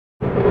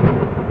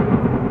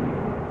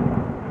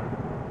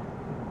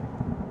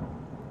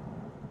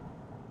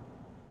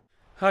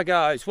Hi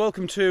guys,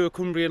 welcome to A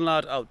Cumbrian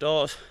Lad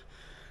Outdoors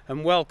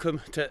and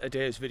welcome to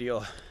today's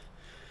video.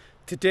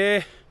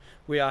 Today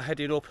we are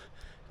heading up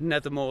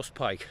Nethermost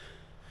Pike,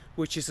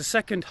 which is the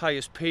second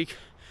highest peak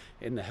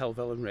in the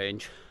Helvellyn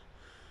range.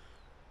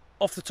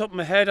 Off the top of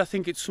my head I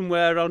think it's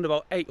somewhere around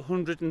about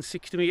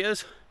 860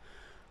 metres.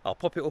 I'll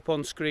pop it up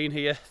on screen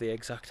here, the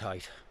exact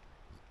height.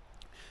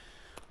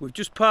 We've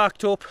just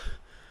parked up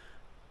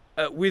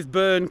at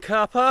Wythburn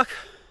car park,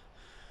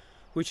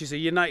 which is a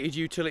United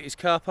Utilities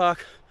car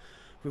park.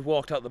 We've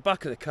walked out the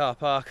back of the car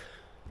park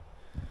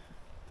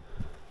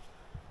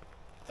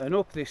and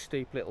up this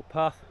steep little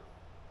path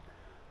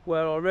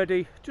where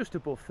already just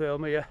above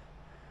Thirlmere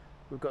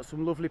we've got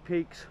some lovely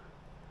peaks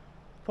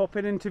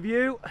popping into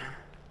view.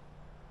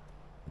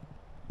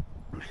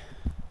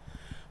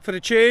 For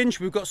the change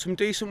we've got some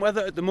decent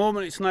weather at the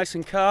moment. It's nice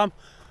and calm,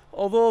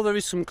 although there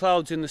is some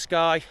clouds in the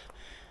sky.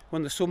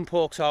 When the sun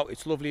pokes out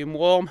it's lovely and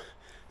warm,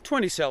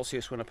 20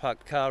 Celsius when I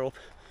park the car up,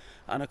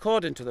 and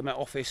according to the Met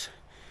Office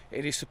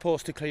it is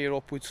supposed to clear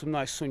up with some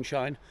nice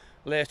sunshine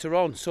later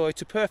on, so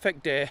it's a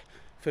perfect day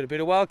for a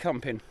bit of wild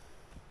camping.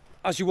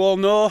 As you all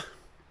know,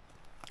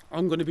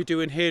 I'm going to be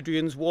doing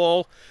Hadrian's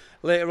Wall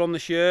later on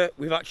this year.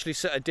 We've actually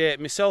set a date.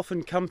 Myself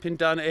and Camping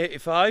Dan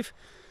 85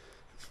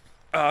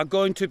 are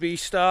going to be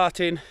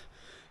starting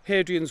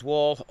Hadrian's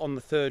Wall on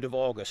the 3rd of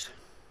August.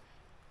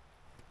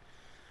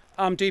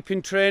 I'm deep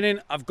in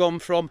training. I've gone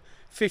from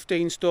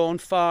 15 stone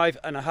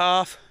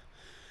 5.5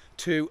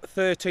 to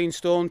 13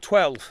 stone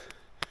 12.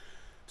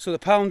 So the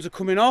pounds are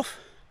coming off.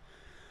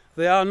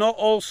 They are not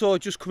also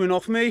just coming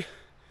off me,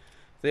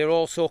 they're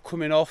also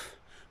coming off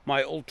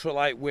my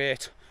ultralight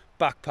weight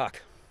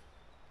backpack.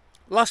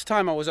 Last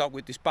time I was out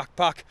with this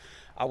backpack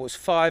I was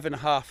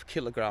 5.5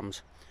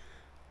 kilograms.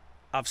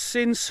 I've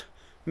since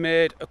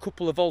made a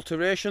couple of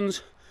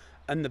alterations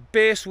and the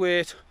base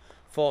weight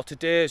for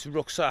today's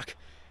rucksack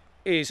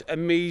is a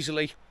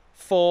measly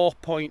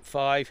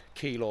 4.5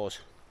 kilos.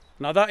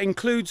 Now that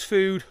includes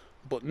food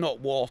but not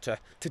water.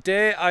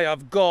 Today I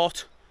have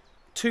got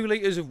 2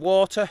 litres of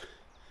water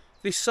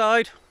this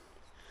side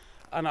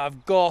and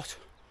I've got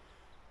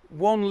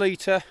 1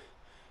 litre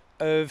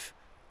of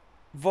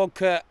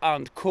vodka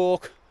and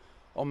coke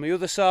on the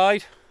other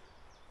side.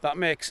 That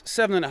makes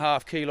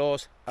 7.5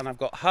 kilos, and I've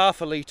got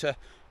half a litre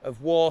of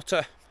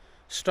water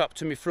strapped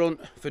to my front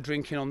for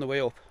drinking on the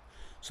way up.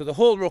 So the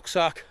whole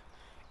rucksack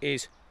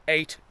is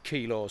 8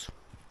 kilos,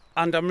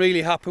 and I'm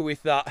really happy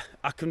with that.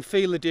 I can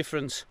feel the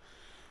difference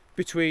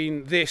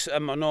between this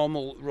and my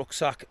normal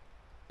rucksack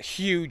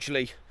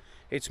hugely.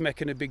 It's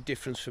making a big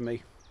difference for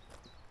me.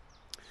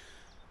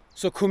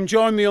 So come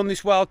join me on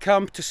this wild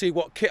camp to see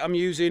what kit I'm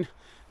using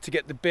to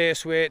get the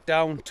base weight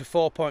down to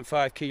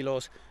 4.5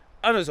 kilos,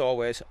 and as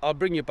always I'll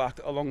bring you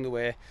back along the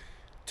way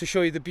to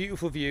show you the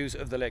beautiful views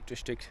of the Lake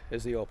District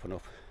as they open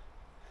up.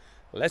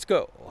 Let's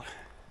go.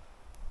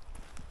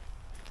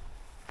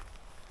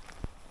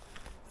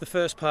 The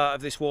first part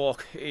of this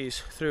walk is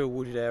through a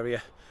wooded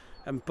area,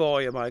 and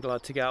boy am I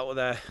glad to get out of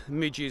there. The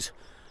midges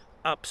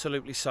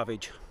absolutely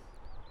savage.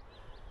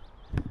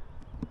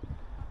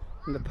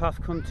 And the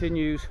path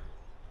continues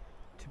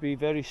to be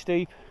very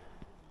steep,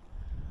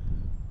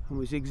 and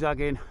we're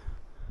zigzagging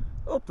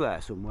up there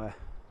somewhere.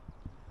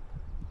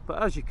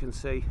 But as you can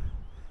see,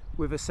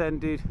 we've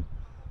ascended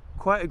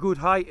quite a good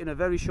height in a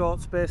very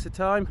short space of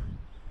time,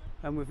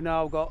 and we've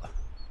now got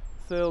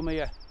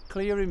Thirlmere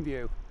clear in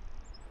view.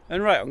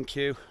 And right on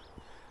cue,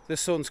 the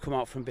sun's come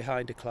out from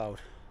behind a cloud.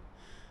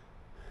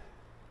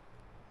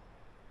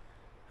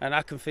 And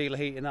I can feel the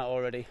heat in that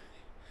already.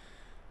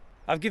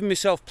 I've given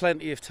myself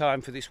plenty of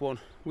time for this one,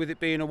 with it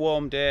being a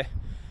warm day,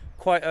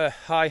 quite a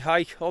high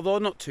hike, although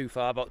not too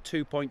far, about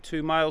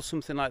 2.2 miles,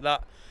 something like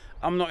that.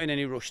 I'm not in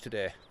any rush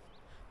today.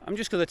 I'm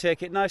just going to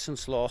take it nice and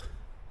slow,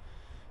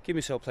 give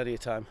myself plenty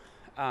of time,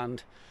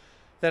 and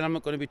then I'm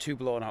not going to be too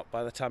blown out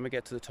by the time I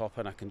get to the top,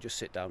 and I can just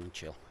sit down and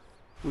chill.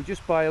 We're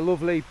just by a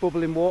lovely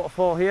bubbling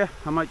waterfall here.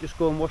 I might just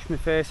go and wash my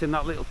face in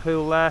that little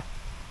pool there.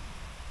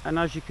 And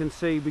as you can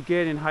see, we're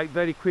gaining height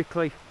very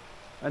quickly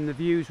and the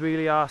views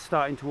really are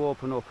starting to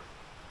open up.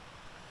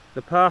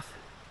 The path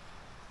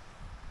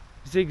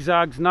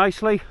zigzags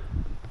nicely,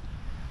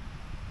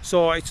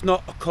 so it's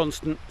not a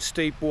constant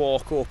steep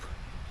walk up.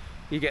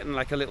 You're getting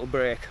like a little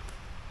break.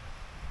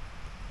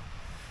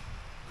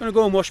 I'm gonna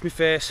go and wash my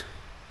face,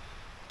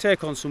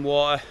 take on some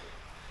water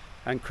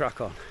and crack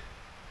on.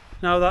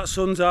 Now that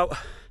sun's out,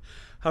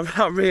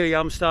 I really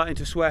am starting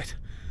to sweat,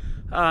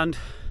 and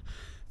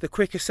the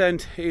quick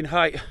ascent in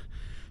height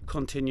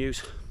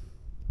continues.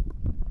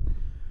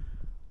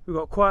 We've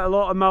got quite a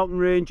lot of mountain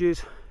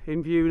ranges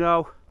in view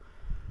now.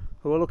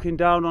 We're looking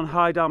down on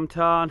High Dam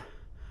Tarn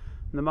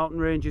and the mountain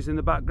ranges in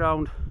the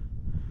background,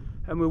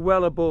 and we're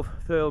well above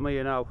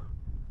Thirlmere now.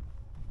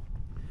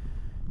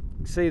 You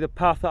can see the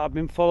path that I've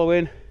been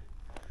following,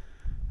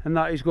 and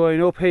that is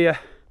going up here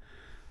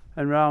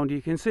and round.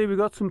 You can see we've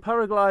got some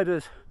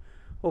paragliders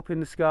up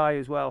in the sky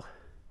as well.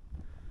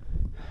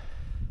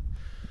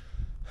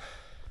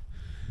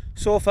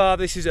 So far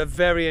this is a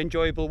very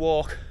enjoyable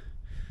walk.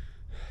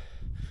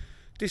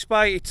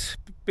 despite it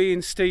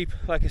being steep,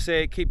 like I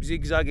say, it keeps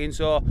zigzagging,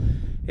 so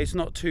it's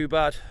not too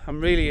bad. I'm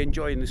really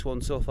enjoying this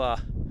one so far.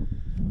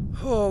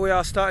 Oh, we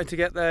are starting to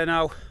get there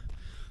now.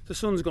 The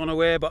sun's gone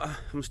away, but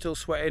I'm still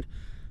sweating,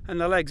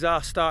 and the legs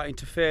are starting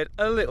to fade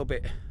a little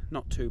bit.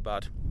 Not too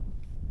bad.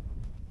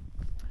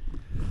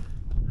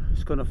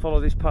 Just going to follow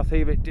this path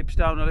here. It dips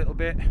down a little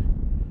bit,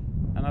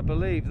 and I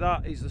believe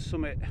that is the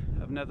summit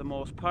of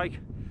Nethermost Pike,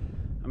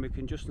 and we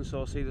can just and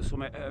so see the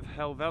summit of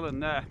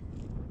Helvellyn there.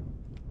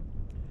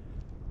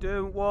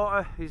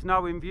 Derwentwater is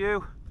now in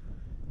view.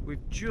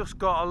 We've just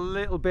got a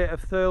little bit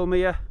of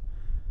Thirlmere,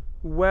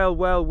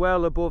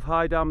 well above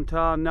High Dam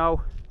Tarn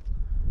now,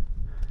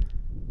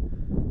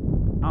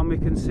 and we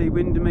can see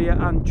Windermere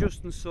and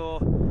just and so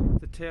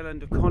the tail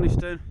end of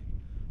Coniston,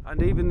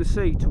 and even the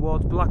sea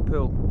towards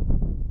Blackpool.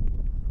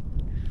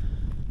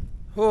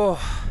 Oh,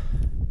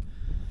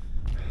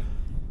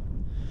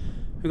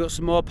 we've got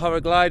some more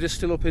paragliders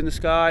still up in the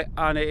sky,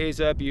 and it is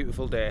a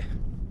beautiful day.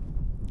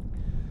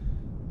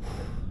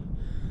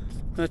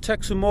 I'm going to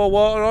take some more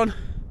water on,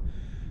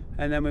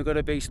 and then we're going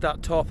to beast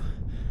that top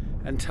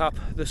and tap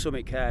the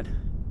summit cairn.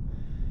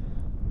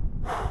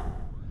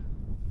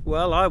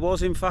 Well, I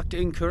was in fact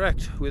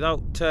incorrect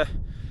without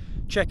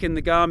checking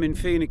the Garmin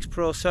Phoenix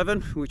Pro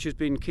 7, which has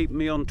been keeping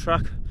me on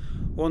track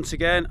once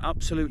again.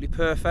 Absolutely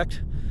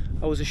perfect.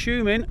 I was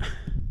assuming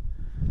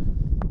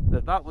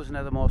that that was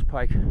Nethermost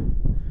Pike.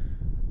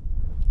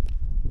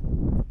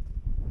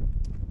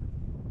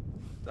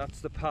 That's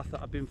the path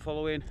that I've been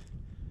following,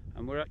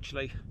 and we're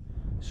actually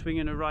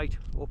swinging a right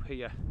up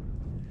here.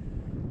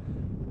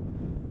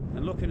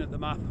 And looking at the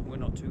map, we're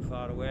not too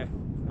far away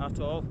at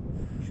all.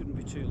 Shouldn't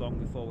be too long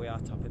before we are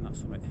tapping that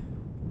summit.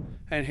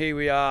 And here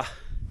we are.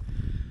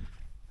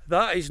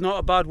 That is not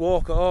a bad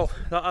walk at all.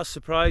 That has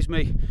surprised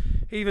me.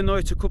 Even though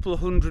it's a couple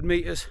of 100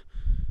 metres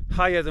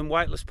higher than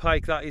Whiteless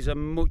Pike, that is a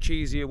much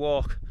easier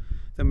walk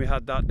than we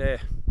had that day.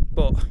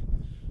 But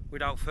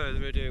without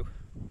further ado,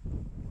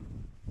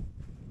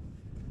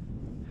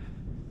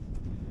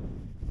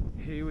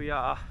 here we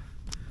are,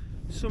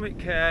 summit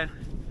cairn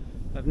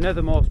of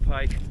Nethermost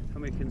Pike,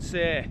 and we can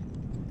say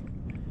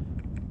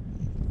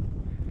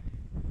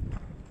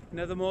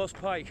Nethermost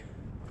Pike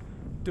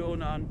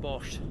done and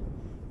boshed.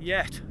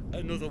 Yet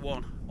another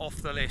one off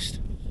the list.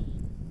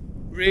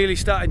 Really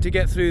starting to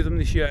get through them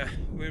this year,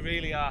 we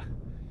really are.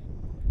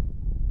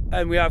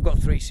 And we have got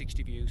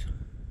 360 views,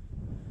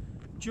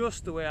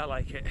 just the way I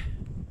like it.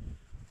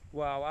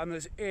 Wow, and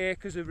there's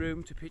acres of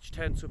room to pitch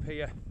tents up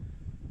here,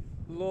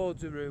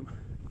 loads of room.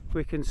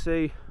 We can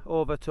see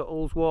over to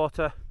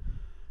Ullswater.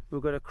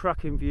 We've got a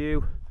cracking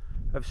view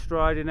of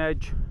Striding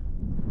Edge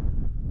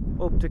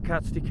up to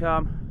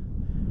Catsticam.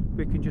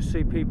 We can just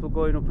see people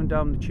going up and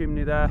down the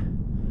chimney there,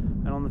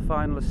 and on the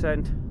final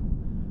ascent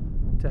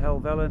to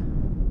Helvellyn.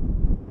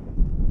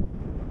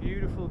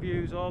 Beautiful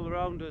views all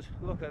around us.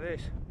 Look at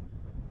this,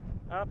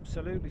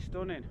 absolutely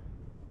stunning.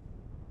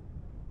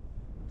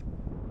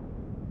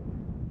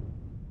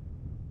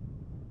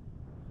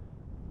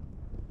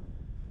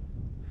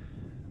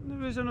 And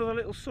there is another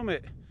little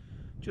summit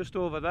just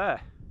over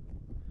there,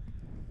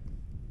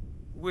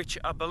 which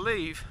I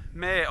believe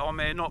may or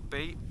may not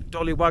be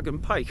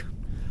Dollywagon Pike.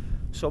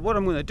 So what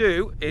I'm going to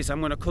do is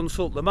I'm going to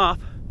consult the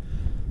map,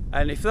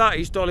 and if that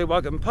is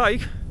Dollywagon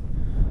Pike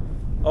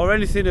or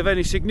anything of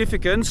any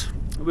significance,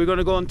 we're going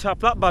to go and tap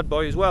that bad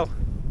boy as well.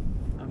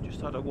 I've just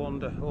had a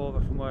wander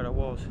over from where I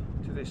was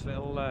to this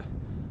little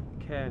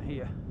cairn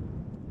here,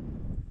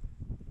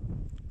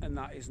 and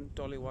that isn't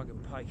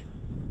Dollywagon Pike.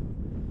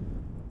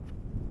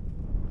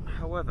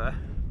 However,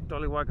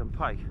 Dollywagon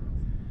Pike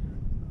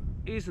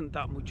isn't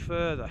that much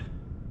further.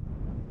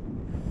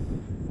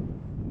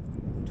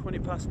 20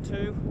 past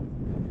 2.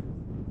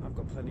 I've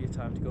got plenty of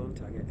time to go and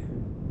tag it.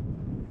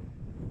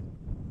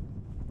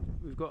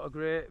 We've got a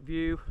great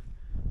view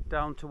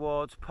down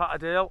towards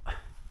Patterdale,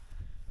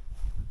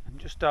 and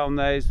just down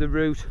there is the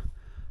route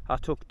I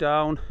took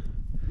down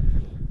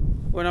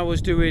when I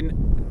was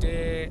doing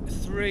day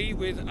 3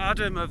 with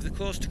Adam of the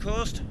Coast to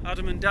Coast,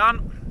 Adam and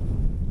Dan.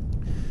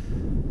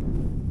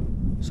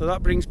 So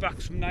that brings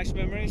back some nice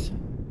memories.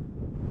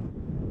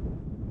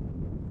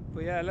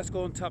 But yeah, let's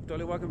go and tap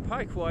Dollywagon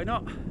Pike, why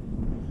not?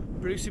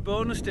 Brucie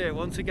bonus day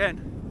once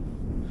again.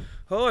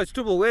 Oh, it's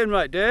double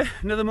Wainwright day,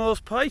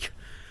 Nethermost Pike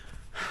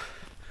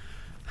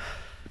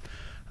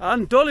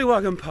and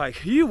Dollywagon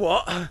Pike. You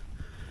what?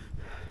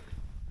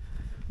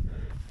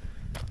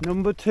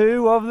 Number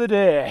 2 of the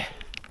day.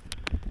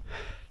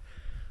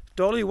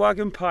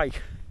 Dollywagon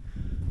Pike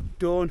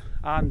done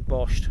and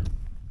boshed.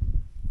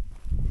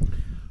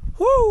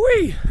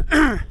 Woo-wee!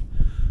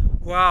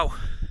 Wow.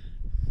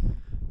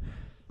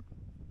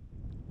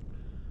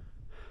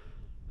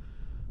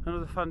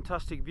 Another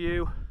fantastic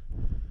view,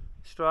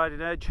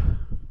 Striding Edge,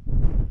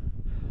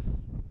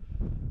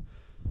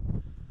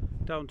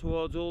 down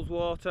towards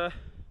Ullswater,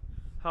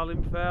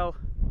 Hallingfell,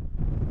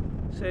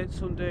 St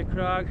Sunday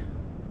Crag,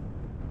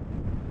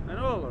 and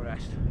all the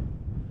rest.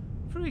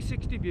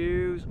 360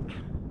 views,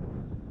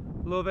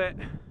 love it.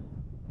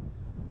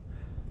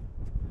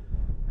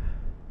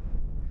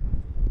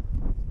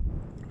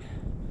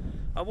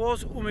 I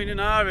was umming and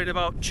ahhing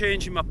about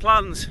changing my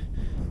plans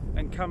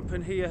and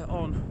camping here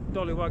on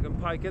Dollywagon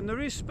Pike, and there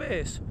is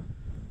space.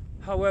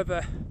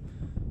 However,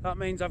 that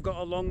means I've got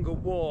a longer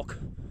walk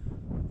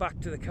back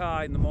to the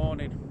car in the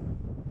morning,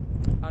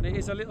 and it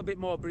is a little bit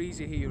more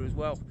breezy here as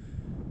well.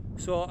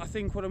 So I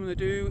think what I'm going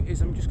to do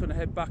is I'm just going to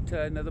head back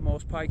to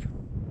Nethermost Pike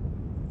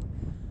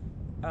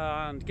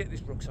and get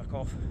this rucksack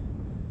off,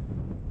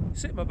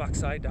 sit my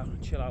backside down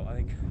and chill out, I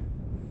think.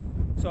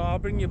 So I'll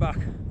bring you back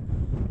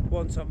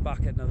once I'm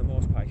back at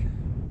Nethermost Pike.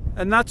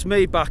 And that's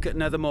me back at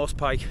Nethermost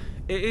Pike.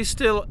 It is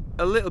still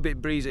a little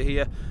bit breezy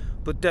here,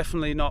 but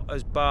definitely not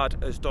as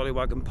bad as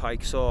Dollywagon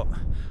Pike, so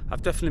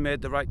I've definitely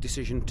made the right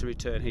decision to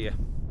return here.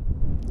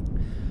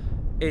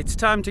 It's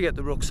time to get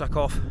the rucksack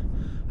off.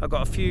 I've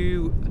got a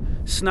few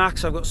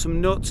snacks. I've got some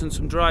nuts and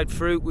some dried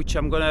fruit which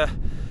I'm gonna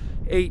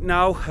eat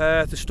now.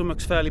 The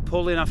stomach's fairly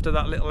pulling after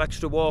that little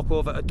extra walk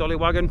over at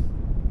Dollywagon,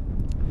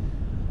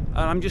 and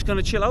I'm just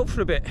gonna chill out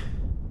for a bit.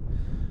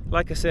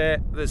 Like I say,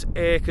 there's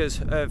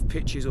acres of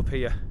pitches up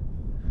here.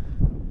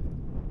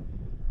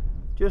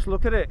 Just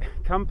look at it,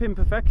 camping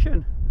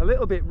perfection. A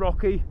little bit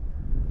rocky,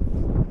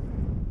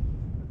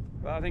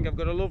 but I think I've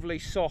got a lovely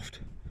soft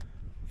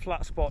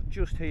flat spot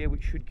just here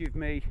which should give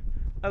me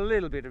a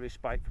little bit of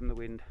respite from the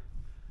wind.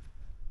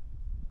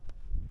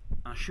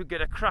 I should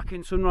get a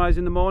cracking sunrise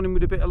in the morning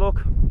with a bit of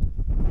luck.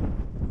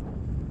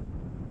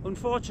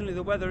 Unfortunately,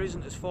 the weather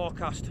isn't as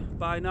forecast.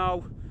 By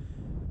now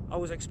I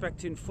was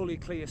expecting fully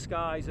clear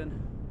skies,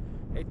 and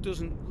it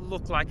doesn't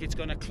look like it's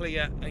going to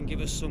clear and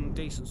give us some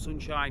decent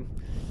sunshine.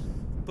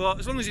 But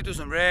as long as it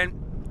doesn't rain,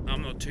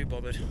 I'm not too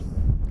bothered.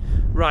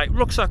 Right,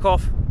 rucksack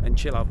off and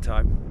chill out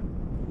time.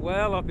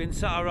 Well, I've been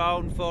sat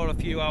around for a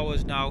few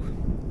hours now,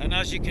 and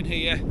as you can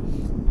hear,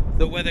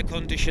 the weather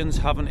conditions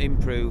haven't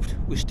improved.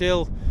 We're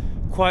still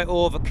quite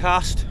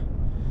overcast,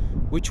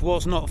 which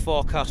was not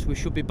forecast. We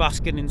should be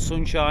basking in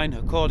sunshine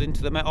according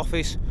to the Met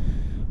Office,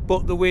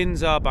 but the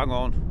winds are bang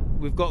on.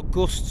 We've got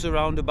gusts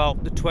around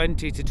about the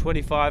 20 to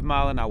 25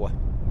 mile an hour.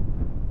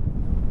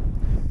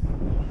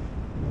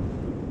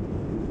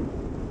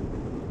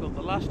 We've got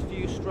the last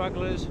few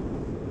stragglers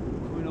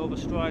coming over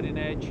Striding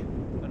Edge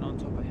and on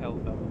top of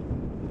Helvellyn.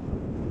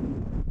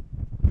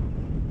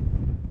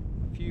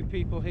 A few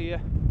people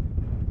here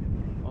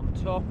on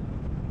top,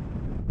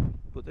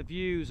 but the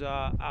views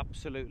are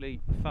absolutely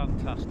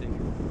fantastic.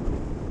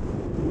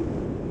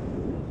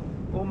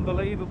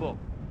 Unbelievable.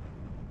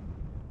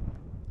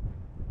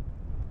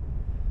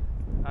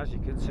 As you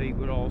can see,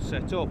 we're all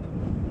set up.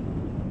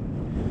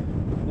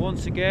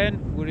 Once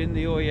again, we're in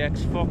the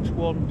OEX Fox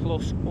 1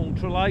 Plus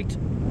Ultralight.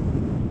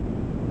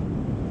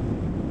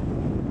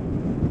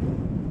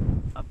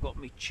 I've got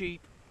my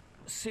cheap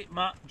sit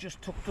mat just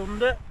tucked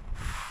under.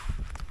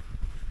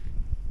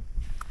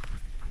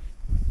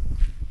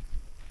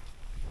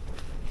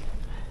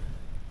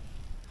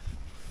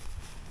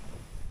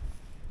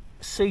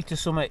 Sea to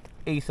Summit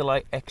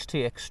Etherlight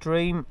XT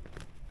Extreme,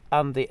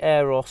 and the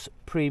Aeros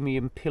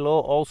Premium Pillow,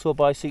 also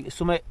by Sea to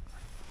Summit,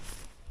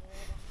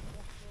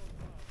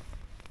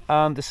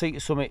 and the Sea to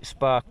Summit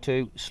Spark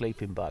 2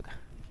 sleeping bag.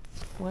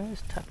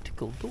 Where's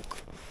Tactical Duck?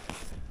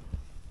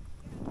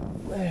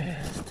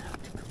 Where's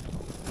Tactical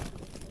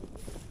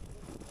Duck?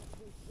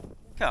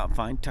 Can't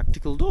find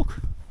Tactical Duck.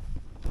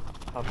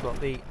 I've got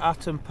the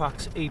Atom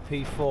Packs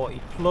EP40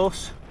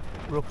 Plus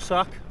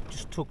rucksack,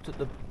 just tucked at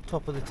the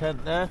top of the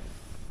tent there.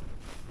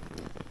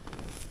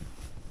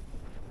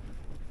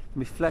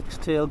 My Flex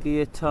Tail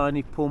Gear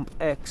Tiny Pump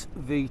X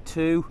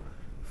V2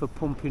 for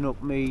pumping up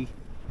my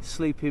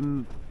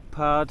sleeping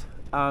pad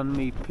and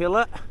my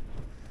pillow,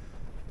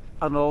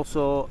 and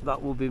also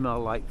that will be my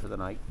light for the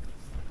night.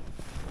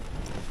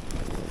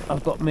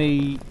 I've got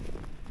my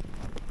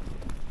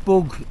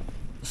bug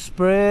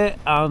spray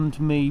and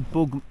my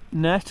bug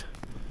net.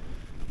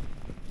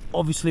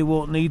 Obviously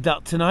won't need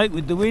that tonight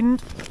with the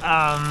wind,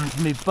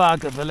 and my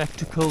bag of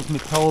electricals, my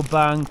power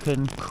bank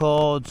and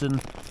cords,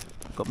 and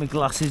got my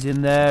glasses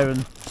in there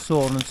and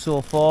so on and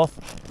so forth.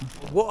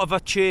 What have I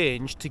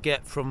changed to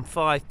get from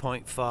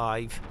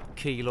 5.5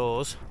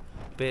 kilos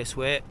base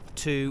weight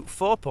to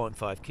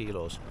 4.5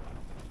 kilos?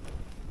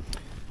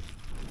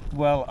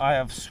 Well, I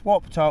have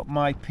swapped out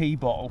my pee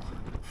bottle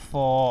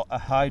for a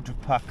Hydro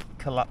Pack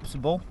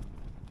collapsible.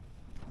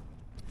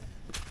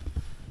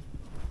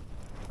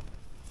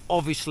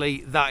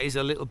 Obviously that is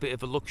a little bit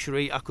of a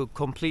luxury. I could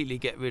completely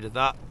get rid of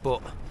that,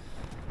 but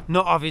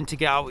not having to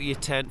get out of your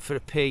tent for a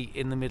pee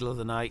in the middle of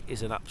the night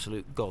is an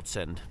absolute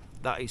godsend.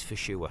 That is for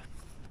sure.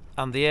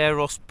 And the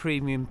Aeros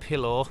Premium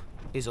Pillow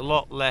is a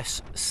lot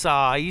less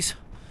size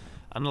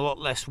and a lot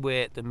less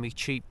weight than my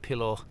cheap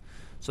pillow,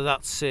 so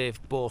that's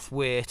saved both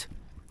weight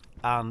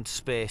and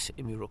space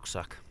in my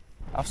rucksack.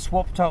 I've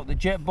swapped out the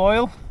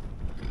Jetboil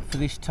for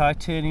this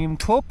titanium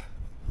cup,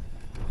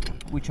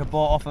 which I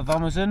bought off of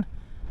Amazon.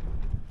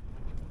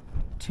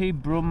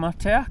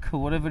 Tibrumatek, or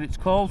whatever it's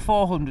called,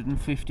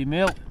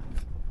 450ml.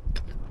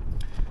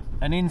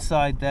 And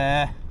inside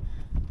there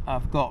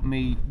I've got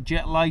my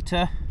jet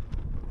lighter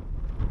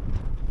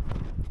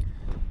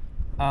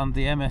and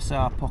the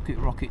MSR Pocket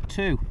Rocket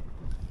 2.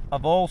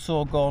 I've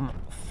also gone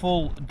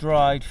full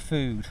dried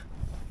food.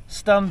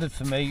 Standard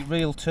for me,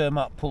 real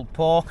Termat pulled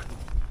pork,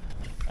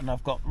 and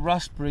I've got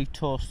raspberry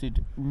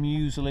toasted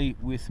muesli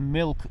with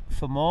milk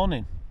for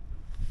morning,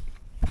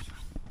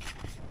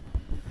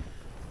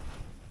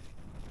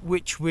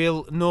 which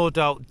will no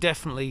doubt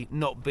definitely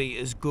not be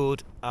as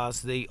good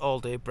as the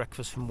all-day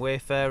breakfast from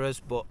Wayfarers,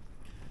 but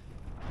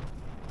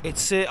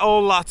it's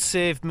all that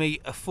saved me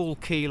a full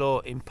kilo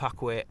in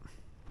pack weight.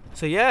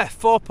 So yeah,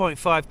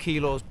 4.5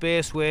 kilos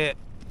base weight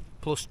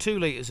plus 2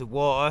 litres of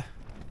water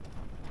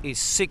is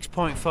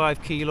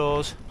 6.5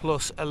 kilos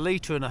plus 1.5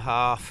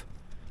 litres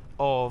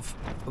of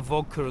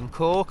vodka and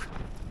coke,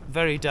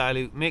 very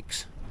dilute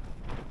mix,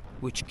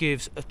 which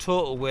gives a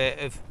total weight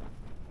of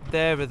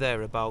there or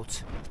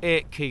thereabouts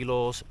 8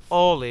 kilos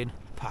all in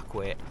pack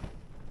weight.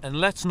 And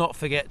let's not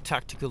forget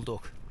Tactical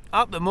Duck.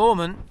 At the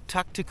moment,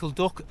 Tactical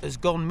Duck has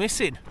gone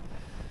missing.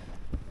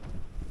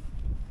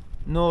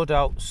 No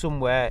doubt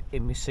somewhere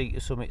in my Sea to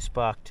Summit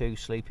Spark 2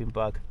 sleeping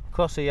bag,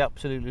 because he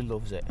absolutely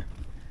loves it.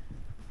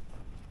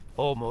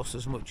 Almost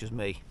as much as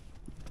me.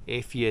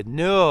 If you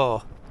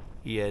know,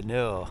 you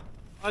know.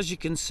 As you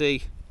can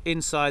see,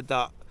 inside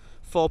that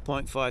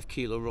 4.5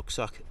 kilo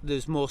rucksack,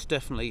 there's most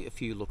definitely a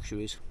few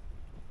luxuries.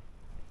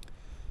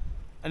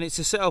 And it's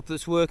a setup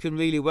that's working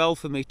really well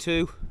for me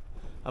too.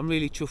 I'm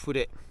really chuffed with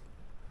it.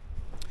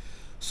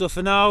 So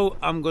for now,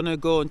 I'm gonna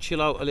go and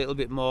chill out a little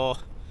bit more,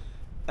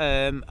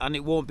 and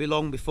it won't be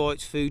long before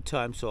it's food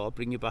time, so I'll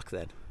bring you back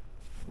then.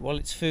 Well,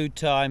 it's food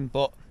time,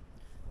 but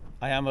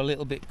I am a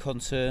little bit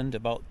concerned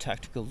about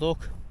Tactical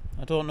Duck.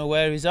 I don't know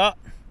where he's at.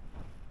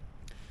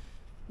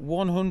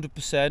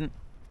 100%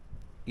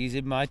 he's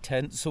in my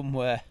tent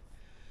somewhere,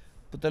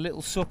 but the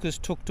little sucker's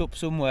tucked up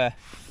somewhere.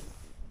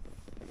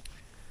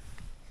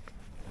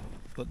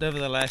 But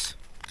nevertheless,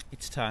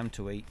 it's time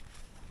to eat.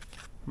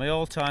 My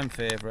all-time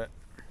favourite,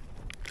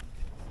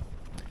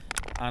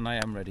 and I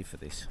am ready for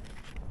this.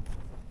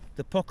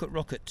 The Pocket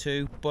Rocket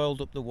 2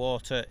 boiled up the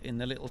water in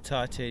the little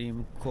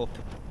titanium cup,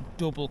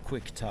 double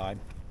quick time.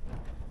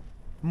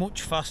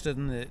 Much faster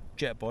than the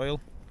Jetboil.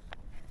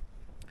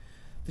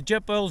 The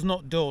Jetboil's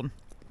not done,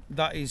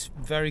 that is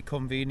very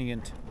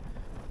convenient,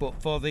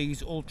 but for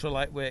these ultra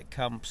lightweight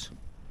camps,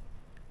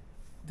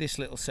 this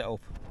little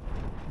setup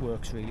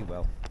works really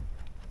well.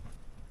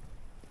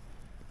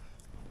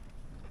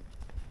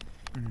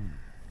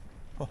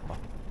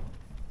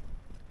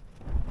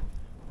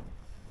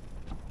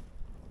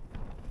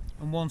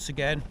 And once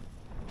again,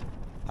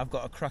 I've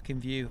got a cracking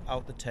view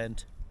out the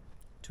tent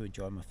to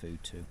enjoy my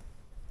food too.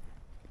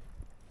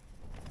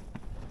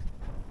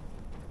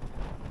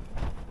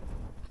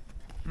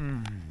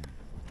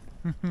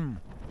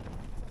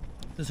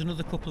 There's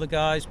another couple of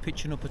guys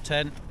pitching up a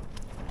tent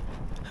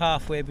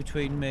halfway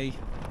between me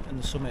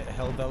and the summit of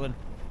Helvellyn,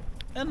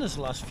 and there's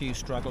the last few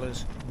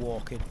stragglers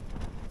walking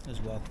as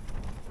well.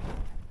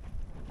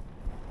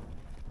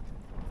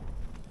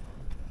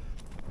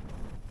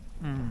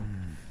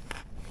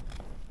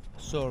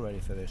 So ready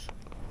for this.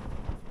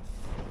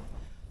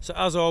 So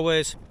as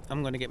always,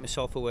 I'm going to get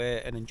myself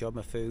away and enjoy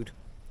my food.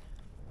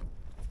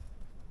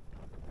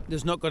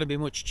 There's not going to be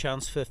much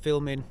chance for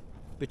filming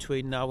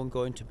between now and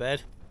going to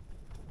bed,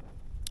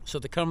 so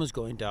the camera's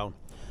going down,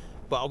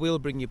 but I will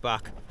bring you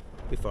back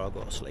before I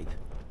go to sleep.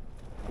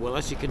 Well,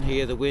 as you can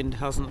hear, the wind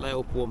hasn't let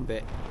up one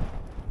bit,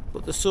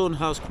 but the sun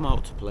has come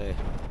out to play.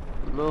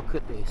 Look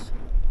at this.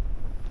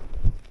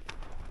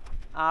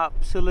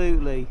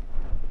 Absolutely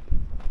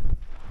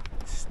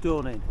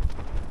stunning.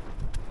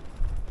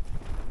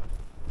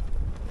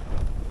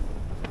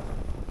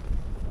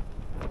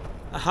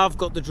 I have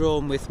got the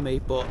drone with me,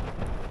 but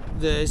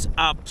there's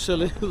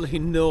absolutely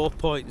no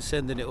point in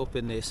sending it up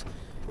in this.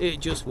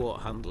 It just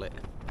won't handle it.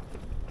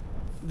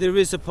 There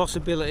is a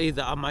possibility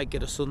that I might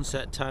get a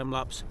sunset time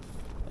lapse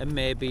and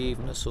maybe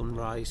even a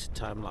sunrise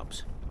time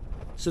lapse.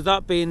 So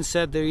that being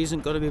said, there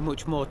isn't going to be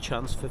much more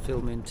chance for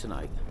filming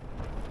tonight.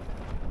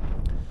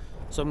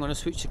 So I'm going to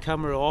switch the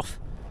camera off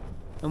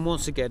and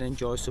once again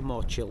enjoy some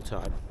more chill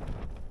time.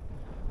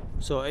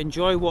 So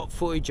enjoy what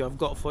footage I've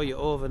got for you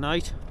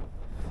overnight,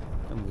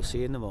 and we'll see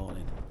you in the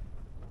morning.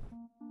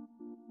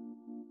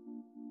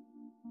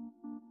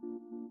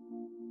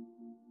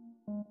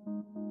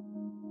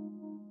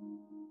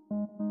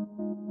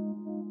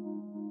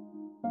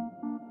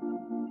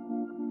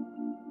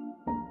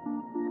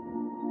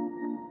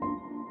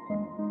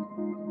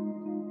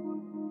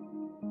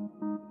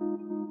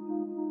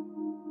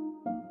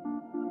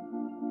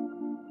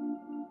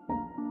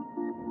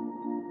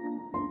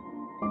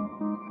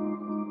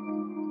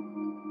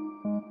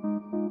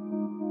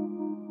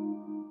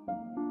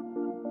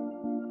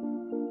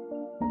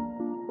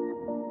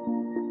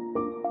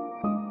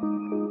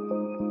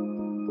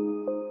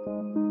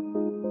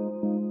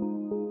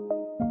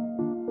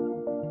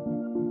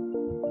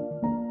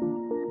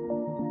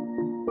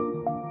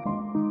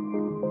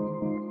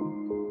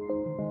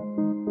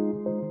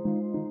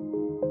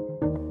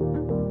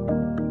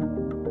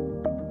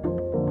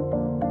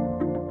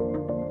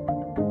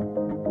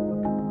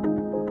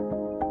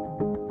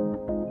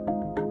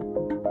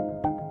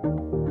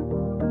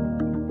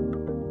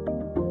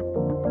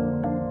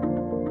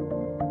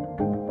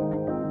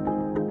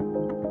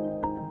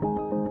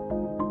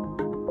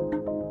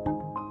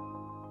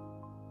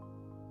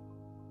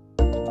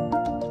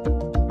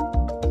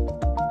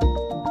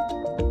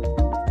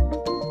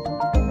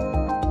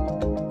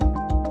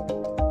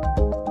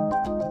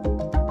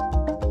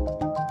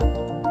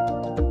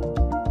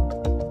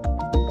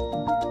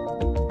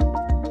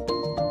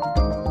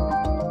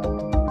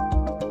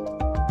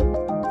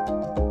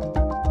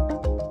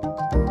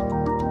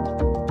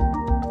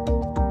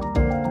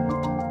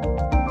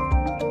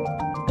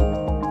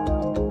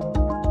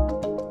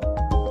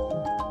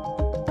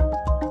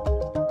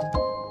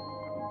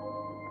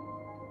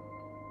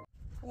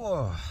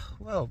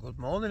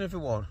 Morning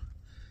everyone.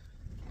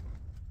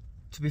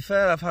 To be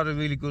fair, I've had a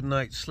really good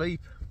night's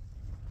sleep.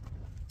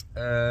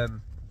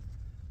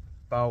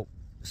 About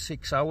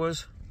 6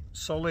 hours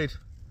solid.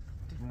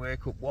 Didn't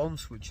wake up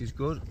once, which is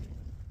good.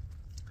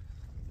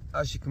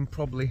 As you can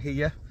probably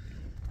hear,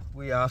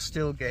 we are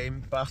still getting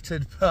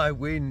battered by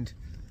wind.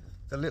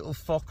 The little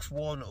Fox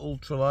 1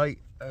 Ultralight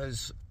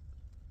has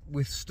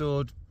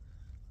withstood,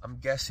 I'm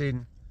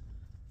guessing,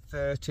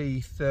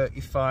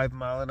 30-35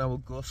 mile an hour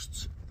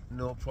gusts,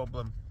 no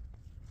problem.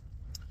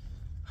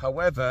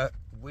 However,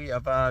 we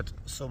have had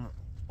some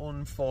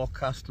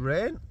unforecast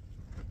rain.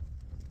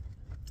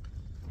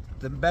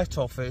 The Met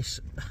Office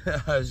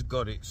has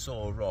got it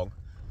so wrong.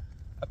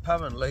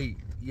 Apparently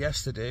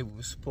yesterday we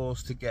were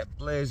supposed to get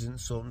blazing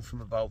sun from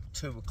about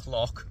 2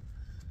 o'clock.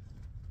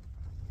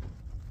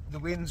 The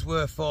winds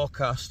were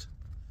forecast,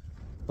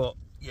 but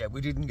yeah, we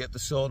didn't get the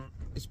sun.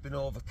 It's been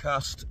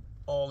overcast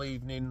all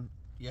evening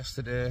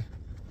yesterday,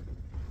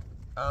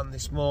 and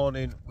this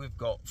morning we've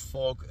got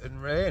fog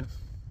and rain.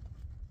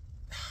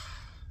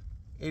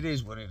 It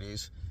is what it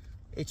is.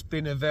 It's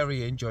been a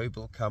very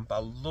enjoyable camp. I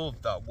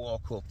loved that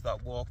walk up.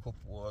 That walk up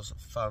was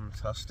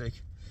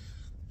fantastic.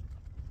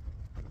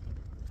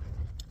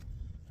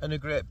 And a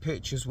great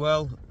pitch as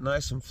well,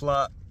 nice and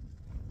flat,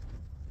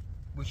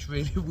 which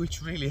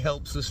really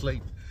helps the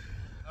sleep.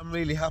 I'm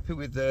really happy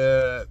with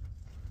the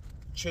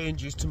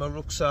changes to my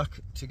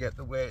rucksack to get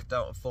the weight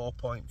down to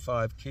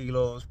 4.5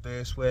 kilos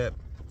base weight.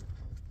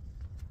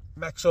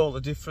 Makes all the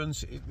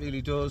difference, it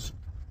really does.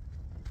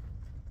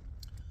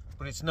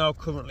 But it's now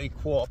currently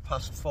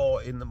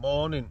 4:15 in the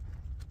morning.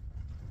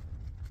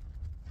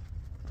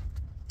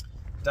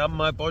 Damn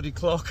my body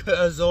clock,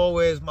 as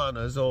always, man,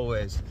 as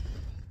always.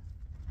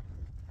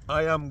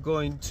 I am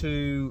going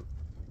to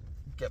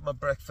get my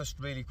breakfast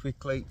really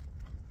quickly.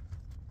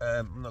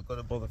 I'm not going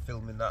to bother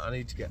filming that. I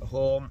need to get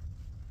home,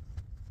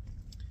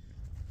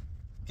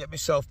 get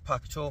myself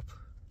packed up,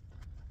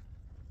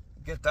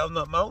 get down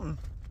that mountain.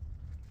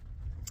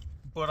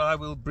 But I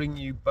will bring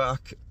you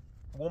back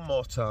one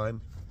more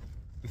time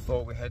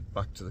before we head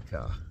back to the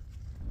car.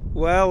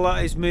 Well,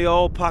 that is me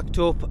all packed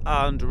up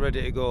and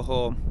ready to go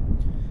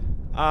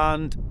home.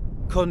 And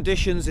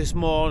conditions this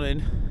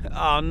morning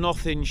are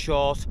nothing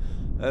short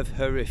of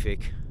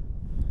horrific.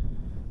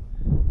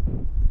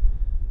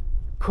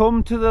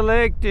 Come to the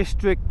Lake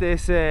District, they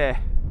say.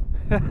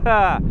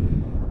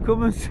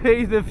 Come and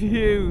see the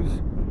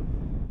views.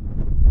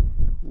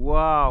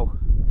 Wow.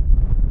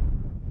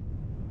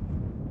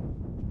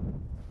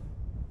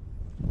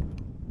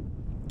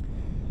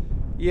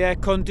 Yeah,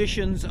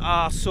 conditions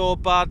are so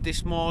bad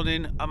this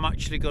morning. I'm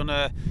actually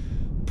gonna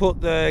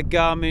put the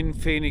Garmin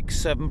Fenix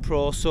 7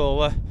 Pro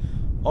Solar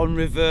on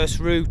reverse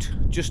route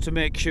just to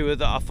make sure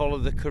that I follow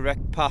the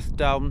correct path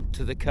down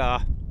to the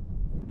car.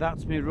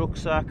 That's my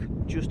rucksack,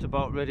 just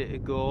about ready to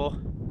go.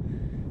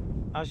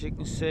 As you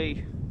can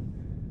see,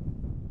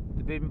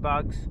 the bin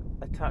bags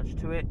attached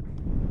to it.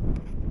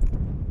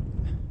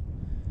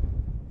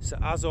 So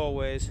as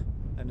always,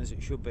 and as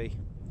it should be,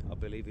 I'll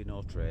be leaving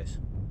no trace.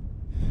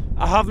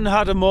 I haven't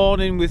had a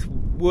morning with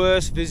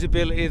worse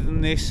visibility than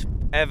this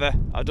ever,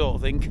 I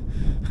don't think.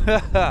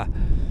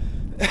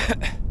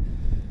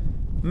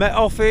 Met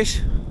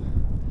Office,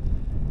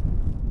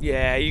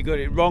 yeah, you got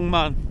it wrong,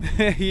 man.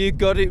 You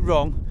got it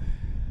wrong.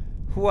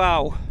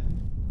 Wow.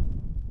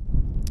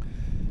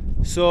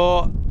 So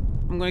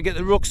I'm going to get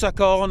the rucksack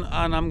on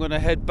and I'm going to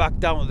head back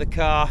down to the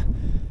car,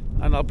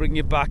 and I'll bring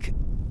you back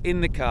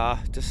in the car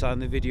to sign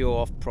the video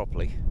off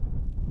properly.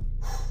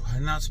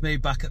 And that's me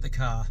back at the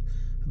car.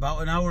 About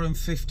 1 hour and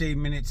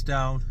 15 minutes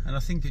down, and I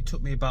think it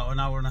took me about 1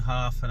 hour and a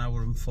half, 1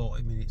 hour and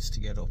 40 minutes to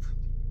get up.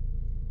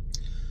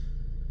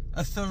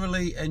 A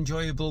thoroughly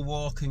enjoyable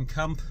walk and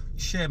camp.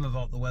 Shame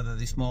about the weather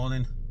this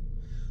morning,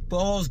 but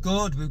all's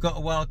good. We've got a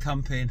wild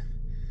camp in.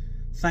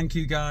 Thank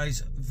you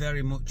guys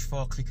very much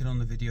for clicking on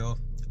the video.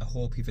 I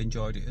hope you've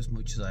enjoyed it as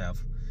much as I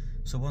have.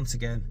 So once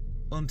again,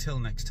 until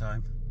next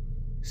time,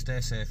 stay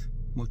safe,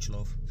 much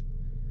love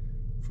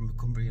from a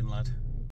Cumbrian lad.